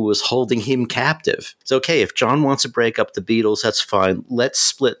someone who was holding him captive. It's okay, if John wants to break up the Beatles, that's fine. Let's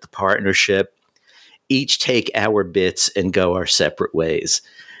split the partnership, each take our bits and go our separate ways.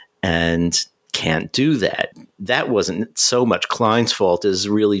 And can't do that. That wasn't so much Klein's fault as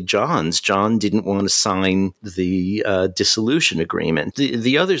really John's. John didn't want to sign the dissolution agreement.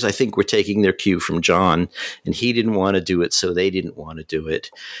 The others, I think, were taking their cue from John, and he didn't want to do it, so they didn't want to do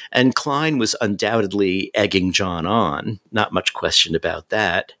it. And Klein was undoubtedly egging John on. Not much question about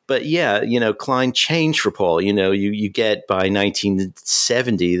that. But yeah, Klein changed for Paul. You get by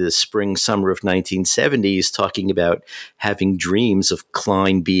 1970, the spring, summer of 1970, he's talking about having dreams of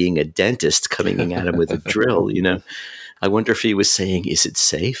Klein being a dentist coming at him with a drill, I wonder if he was saying, is it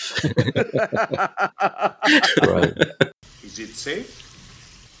safe? Right. Is it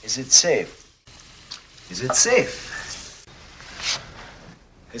safe? Is it safe? Is it safe?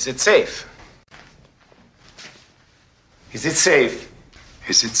 Is it safe? Is it safe?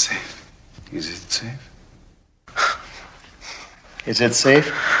 Is it safe? Is it safe? Is it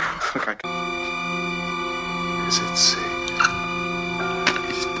safe? Is it safe?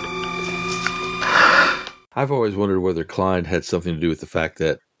 I've always wondered whether Klein had something to do with the fact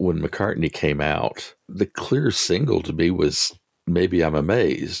that when McCartney came out, the clear single to me was Maybe I'm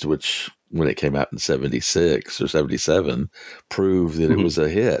Amazed, which when it came out in 76 or 77 proved that it was a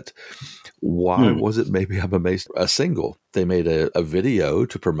hit. Why was it Maybe I'm Amazed a single? They made a video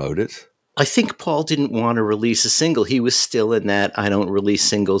to promote it. I think Paul didn't want to release a single. He was still in that I don't release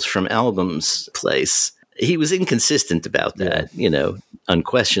singles from albums place. He was inconsistent about that,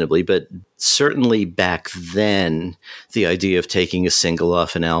 unquestionably. But certainly back then, the idea of taking a single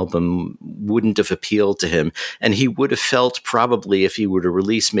off an album wouldn't have appealed to him. And he would have felt probably if he were to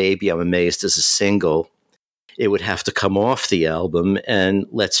release Maybe I'm Amazed as a single, it would have to come off the album. And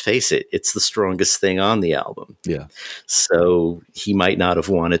let's face it, it's the strongest thing on the album. Yeah. So he might not have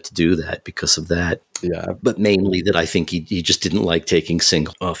wanted to do that because of that. Yeah. But mainly that I think he just didn't like taking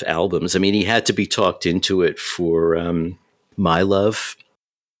single off albums. I mean, he had to be talked into it for My Love.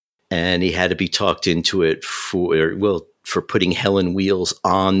 And he had to be talked into it for putting Helen Wheels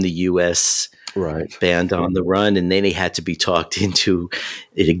on the U.S. Band on the Run. And then he had to be talked into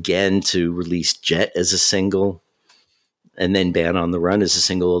it again to release Jet as a single. And then Band on the Run as a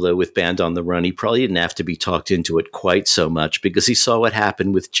single. Although with Band on the Run, he probably didn't have to be talked into it quite so much because he saw what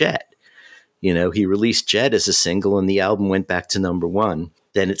happened with Jet. He released Jet as a single and the album went back to number 1.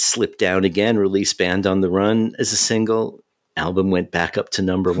 Then it slipped down again, released Band on the Run as a single. Album went back up to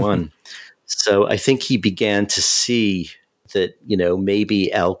number 1. So I think he began to see that,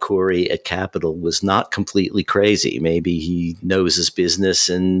 maybe Al Corey at Capitol was not completely crazy. Maybe he knows his business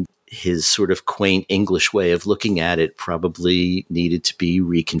and his sort of quaint English way of looking at it probably needed to be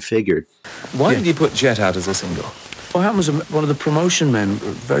reconfigured. Why did you put Jet out as a single? What happened was one of the promotion men, a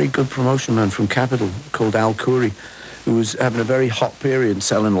very good promotion man from Capitol called Al Curry, who was having a very hot period,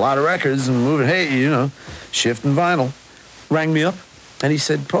 selling a lot of records and moving, shifting vinyl, rang me up. And he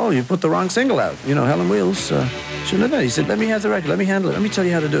said, Paul, you put the wrong single out. Hell on Wheels shouldn't have done it. He said, let me have the record, let me handle it, let me tell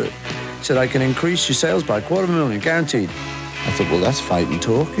you how to do it. He said, I can increase your sales by $250,000, guaranteed. I thought, well, that's fighting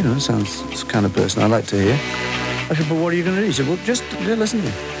talk, sounds the kind of person I like to hear. I said, but what are you going to do? He said, well, just listen to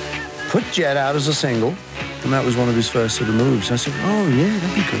me. Put Jet out as a single, and that was one of his first sort of moves. I said, oh, yeah,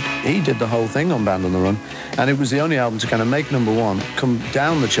 that'd be good. He did the whole thing on Band on the Run, and it was the only album to kind of make number one, come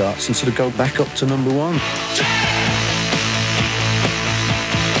down the charts, and sort of go back up to number one.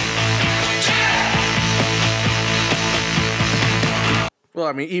 Well,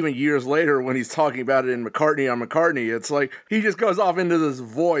 I mean, even years later when he's talking about it in McCartney on McCartney, it's like he just goes off into this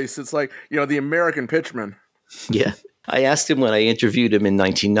voice. It's like, the American pitchman. Yeah. I asked him when I interviewed him in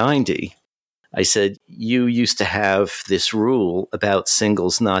 1990, I said, you used to have this rule about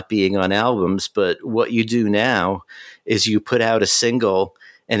singles not being on albums, but what you do now is you put out a single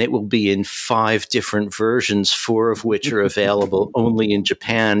and it will be in 5 different versions, 4 of which are available only in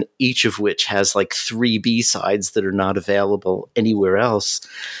Japan, each of which has like 3 B-sides that are not available anywhere else.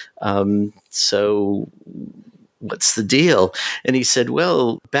 So what's the deal? And he said,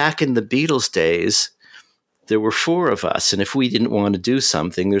 well, back in the Beatles days, there were 4 of us. And if we didn't want to do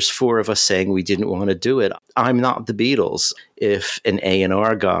something, there's 4 of us saying we didn't want to do it. I'm not the Beatles. If an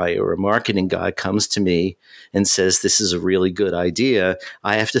A&R guy or a marketing guy comes to me and says, this is a really good idea,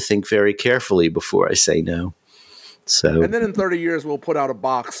 I have to think very carefully before I say no. So, and then in 30 years, we'll put out a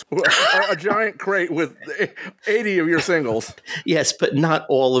box, a giant crate with 80 of your singles. Yes, but not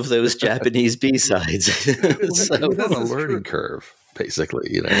all of those Japanese B-sides. So, that's a learning curve,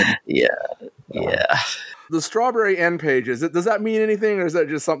 basically, Yeah. The strawberry end pages, does that mean anything, or is that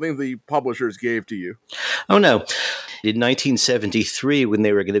just something the publishers gave to you? Oh, no. In 1973, when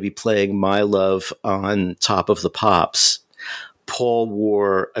they were going to be playing My Love on Top of the Pops, Paul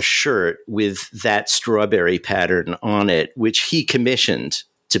wore a shirt with that strawberry pattern on it, which he commissioned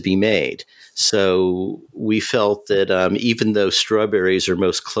to be made. So we felt that even though strawberries are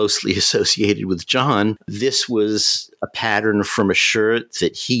most closely associated with John, this was a pattern from a shirt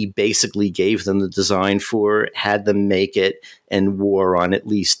that he basically gave them the design for, had them make it, and wore on at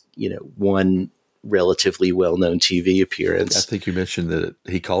least, one relatively well-known TV appearance. I think you mentioned that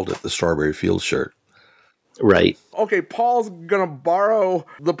he called it the Strawberry Fields shirt. Right. Okay, Paul's going to borrow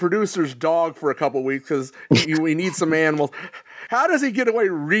the producer's dog for a couple weeks because we need some animals. How does he get away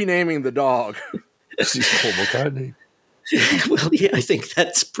renaming the dog? He's Paul McCartney. Well, yeah, I think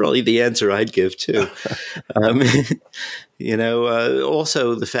that's probably the answer I'd give too.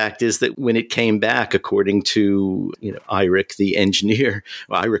 Also the fact is that when it came back, according to Eirik the engineer,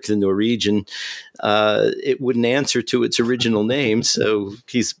 Eirik the Norwegian, it wouldn't answer to its original name, so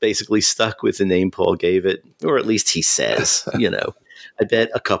he's basically stuck with the name Paul gave it, or at least he says. I bet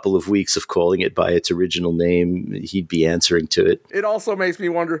a couple of weeks of calling it by its original name, he'd be answering to it. It also makes me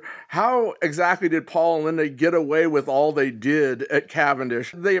wonder, how exactly did Paul and Linda get away with all they did at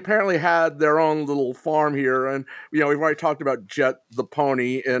Cavendish? They apparently had their own little farm here, and we've already talked about Jet the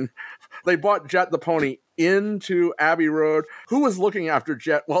Pony, and they bought Jet the Pony into Abbey Road. Who was looking after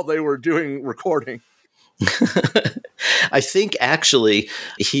Jet while they were doing recording? I think actually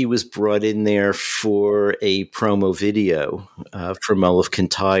he was brought in there for a promo video for Mull of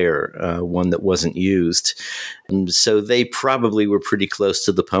Kintyre, one that wasn't used. And so they probably were pretty close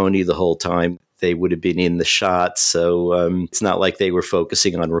to the pony the whole time. They would have been in the shot, so it's not like they were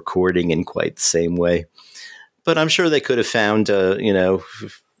focusing on recording in quite the same way. But I'm sure they could have found, an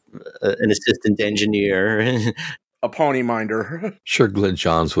assistant engineer. A pony minder. Sure, Glenn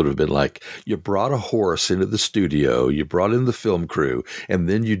Johns would have been like, you brought a horse into the studio, you brought in the film crew, and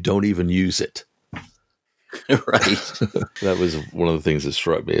then you don't even use it. Right. That was one of the things that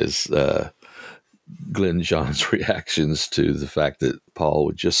struck me is Glenn Johns' reactions to the fact that Paul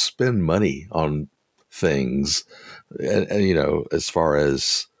would just spend money on things, and as far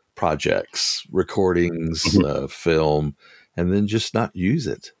as projects, recordings, film, and then just not use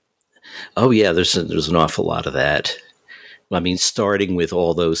it. Oh, yeah, there's an awful lot of that. I mean, starting with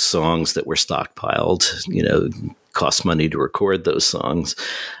all those songs that were stockpiled, cost money to record those songs.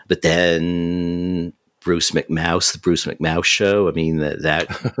 But then Bruce McMouse, the Bruce McMouse Show, I mean,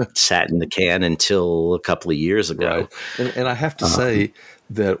 that sat in the can until a couple of years ago. Right. And I have to say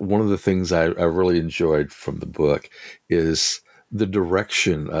that one of the things I really enjoyed from the book is the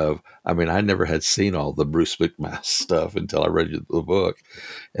direction of, I mean, I never had seen all the Bruce McMass stuff until I read the book,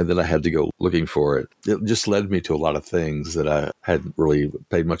 and then I had to go looking for it. It just led me to a lot of things that I hadn't really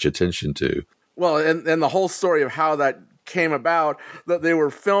paid much attention to. Well, and the whole story of how that came about, that they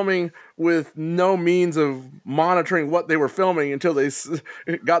were filming with no means of monitoring what they were filming until they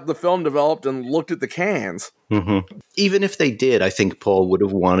got the film developed and looked at the cans. Mm-hmm. Even if they did, I think Paul would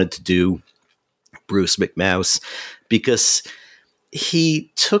have wanted to do Bruce McMass, because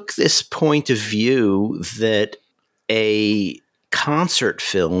he took this point of view that a concert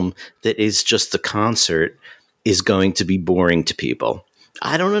film that is just a concert is going to be boring to people.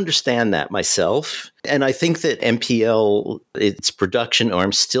 I don't understand that myself. And I think that MPL, its production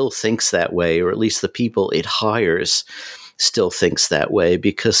arm, still thinks that way, or at least the people it hires still thinks that way,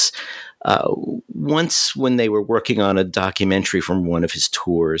 because once when they were working on a documentary from one of his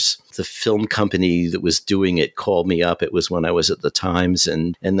tours, the film company that was doing it called me up. It was when I was at the Times,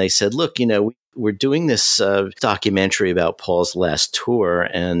 and they said, look, we're doing this documentary about Paul's last tour,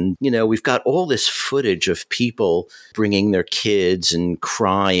 and, we've got all this footage of people bringing their kids and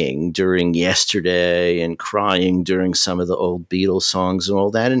crying during Yesterday and crying during some of the old Beatles songs and all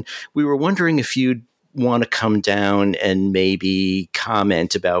that. And we were wondering if you'd want to come down and maybe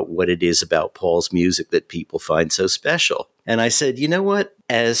comment about what it is about Paul's music that people find so special. And I said, you know what?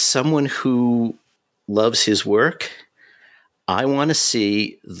 As someone who loves his work, I want to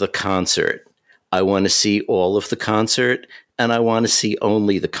see the concert. I want to see all of the concert, and I want to see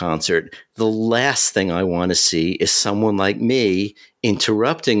only the concert. The last thing I want to see is someone like me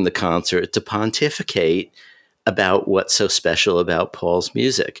interrupting the concert to pontificate about what's so special about Paul's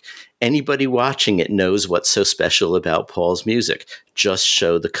music. Anybody watching it knows what's so special about Paul's music. Just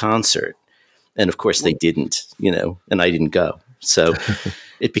show the concert. And of course they didn't, and I didn't go. So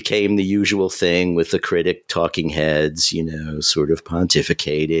it became the usual thing with the critic talking heads, sort of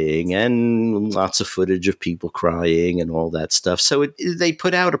pontificating, and lots of footage of people crying and all that stuff. So they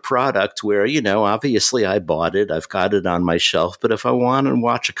put out a product where, obviously I bought it. I've got it on my shelf. But if I want to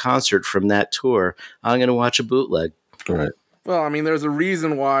watch a concert from that tour, I'm going to watch a bootleg. Right. Well, I mean, there's a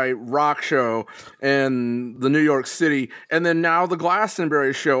reason why Rock Show and the New York City and then now the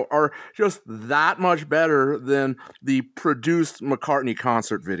Glastonbury show are just that much better than the produced McCartney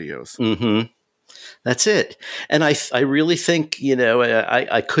concert videos. Mm-hmm. That's it. And I really think,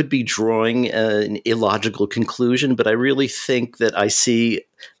 I could be drawing an illogical conclusion, but I really think that I see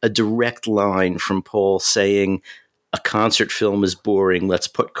a direct line from Paul saying a concert film is boring, let's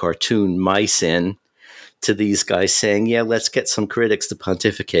put cartoon mice in, to these guys saying, yeah, let's get some critics to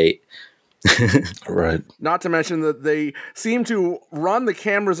pontificate. Right. Not to mention that they seem to run the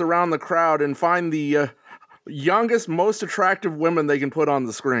cameras around the crowd and find the youngest, most attractive women they can put on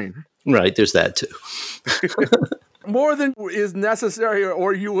the screen. Right, there's that too. More than is necessary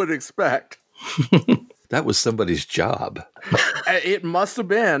or you would expect. That was somebody's job. It must have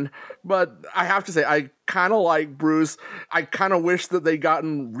been, but I have to say, I kind of like Bruce. I kind of wish that they'd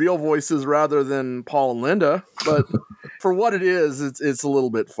gotten real voices rather than Paul and Linda, but for what it is, it's a little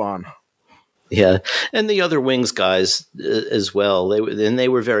bit fun. Yeah, and the other Wings guys as well. They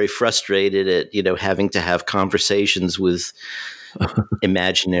were very frustrated at having to have conversations with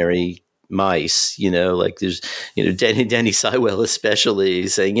imaginary mice, like there's, Denny Sywell especially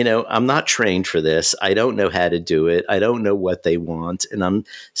saying, I'm not trained for this. I don't know how to do it. I don't know what they want. And I'm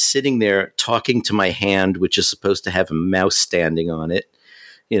sitting there talking to my hand, which is supposed to have a mouse standing on it,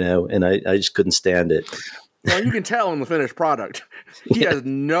 and I just couldn't stand it. Well, you can tell in the finished product. He has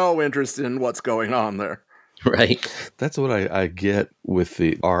no interest in what's going on there. Right. That's what I get with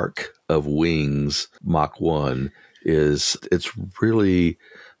the arc of Wings Mach 1 is it's really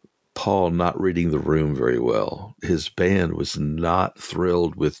Paul not reading the room very well. His band was not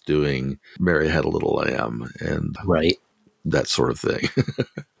thrilled with doing Mary Had a Little Lamb and right, that sort of thing.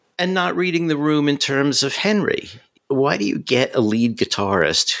 And not reading the room in terms of Henry. Why do you get a lead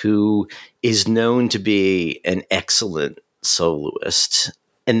guitarist who is known to be an excellent soloist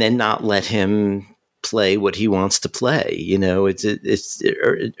and then not let him play what he wants to play?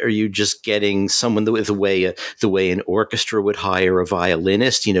 Are you just getting someone the way an orchestra would hire a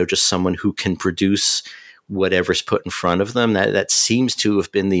violinist, just someone who can produce whatever's put in front of them? That seems to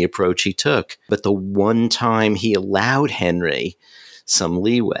have been the approach he took. But the one time he allowed Henry some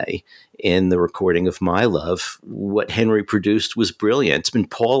leeway in the recording of My Love, what Henry produced was brilliant. I mean,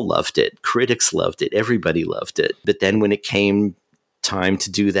 Paul loved it. Critics loved it. Everybody loved it. But then when it came time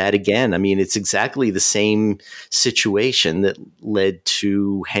to do that again, I mean, it's exactly the same situation that led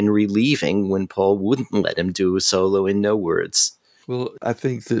to Henry leaving when Paul wouldn't let him do a solo in No Words. Well, I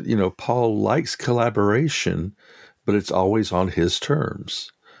think that, Paul likes collaboration, but it's always on his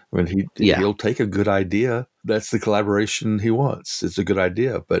terms. I mean, he'll take a good idea. That's the collaboration he wants. It's a good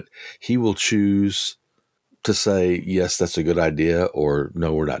idea, but he will choose to say, yes, that's a good idea, or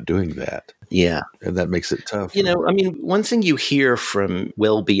no, we're not doing that. Yeah. And that makes it tough. You know, I mean, one thing you hear from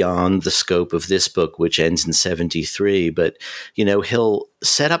well beyond the scope of this book, which ends in 73, but, you know, he'll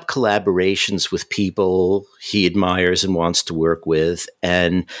set up collaborations with people he admires and wants to work with.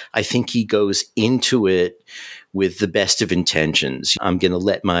 And I think he goes into it with the best of intentions. I'm going to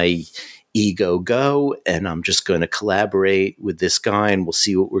let my ego go, and I'm just going to collaborate with this guy, and we'll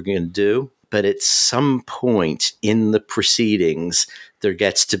see what we're going to do. But at some point in the proceedings, there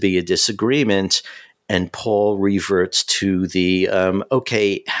gets to be a disagreement, and Paul reverts to the,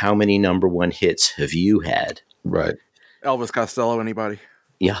 okay, how many number one hits have you had? Right. Elvis Costello, anybody?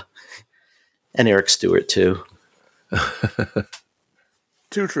 Yeah. And Eric Stewart, too.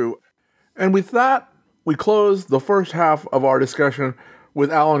 Too true. And with that, we close the first half of our discussion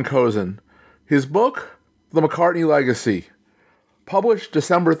with Allan Kozinn. His book, The McCartney Legacy, published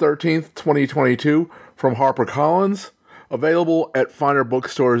December 13th, 2022 from HarperCollins, available at finer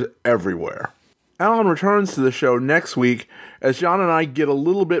bookstores everywhere. Allan returns to the show next week as John and I get a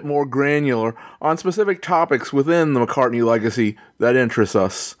little bit more granular on specific topics within the McCartney legacy that interest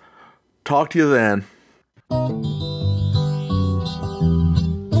us. Talk to you then.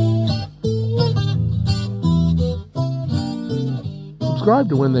 Subscribe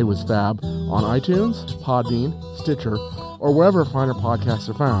to When They Was Fab on iTunes, Podbean, Stitcher, or wherever finer podcasts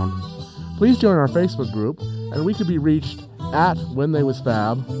are found. Please join our Facebook group, and we could be reached at When They Was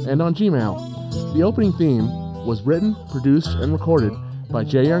Fab and on Gmail. The opening theme was written, produced, and recorded by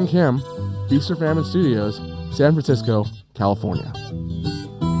Jae Young Kim, Feast or Famine Studios, San Francisco, California.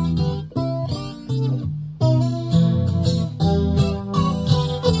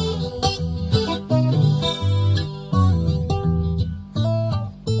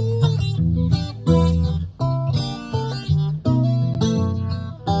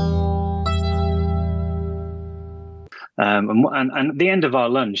 And at the end of our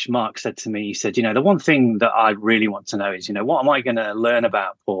lunch, Mark said to me, he said, you know, the one thing that I really want to know is, you know, what am I going to learn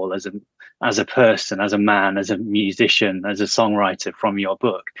about Paul as a person, as a man, as a musician, as a songwriter from your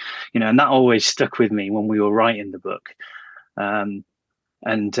book? You know, and that always stuck with me when we were writing the book. You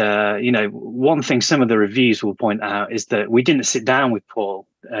know, one thing some of the reviews will point out is that we didn't sit down with Paul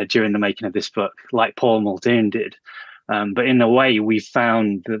during the making of this book like Paul Muldoon did. But in a way, we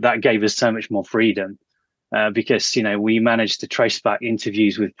found that gave us so much more freedom. Because, you know, we managed to trace back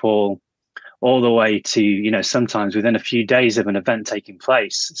interviews with Paul all the way to, you know, sometimes within a few days of an event taking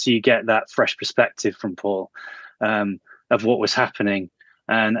place. So you get that fresh perspective from Paul of what was happening.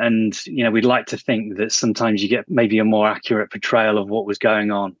 And, you know, we'd like to think that sometimes you get maybe a more accurate portrayal of what was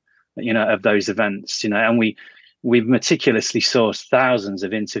going on, you know, of those events, you know, and we've meticulously sourced thousands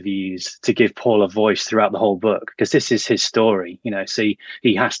of interviews to give Paul a voice throughout the whole book, because this is his story, you know, so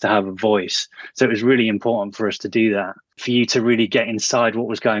he has to have a voice. So it was really important for us to do that, for you to really get inside what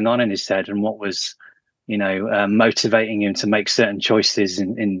was going on in his head and what was, you know, motivating him to make certain choices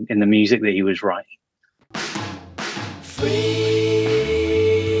in the music that he was writing.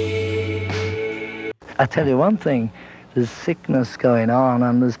 I tell you one thing, there's sickness going on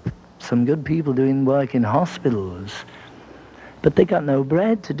and there's some good people doing work in hospitals, but they got no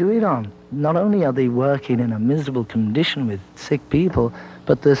bread to do it on. Not only are they working in a miserable condition with sick people,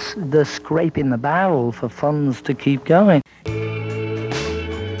 but they're scraping the barrel for funds to keep going. Turned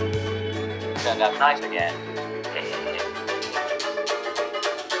out nice again.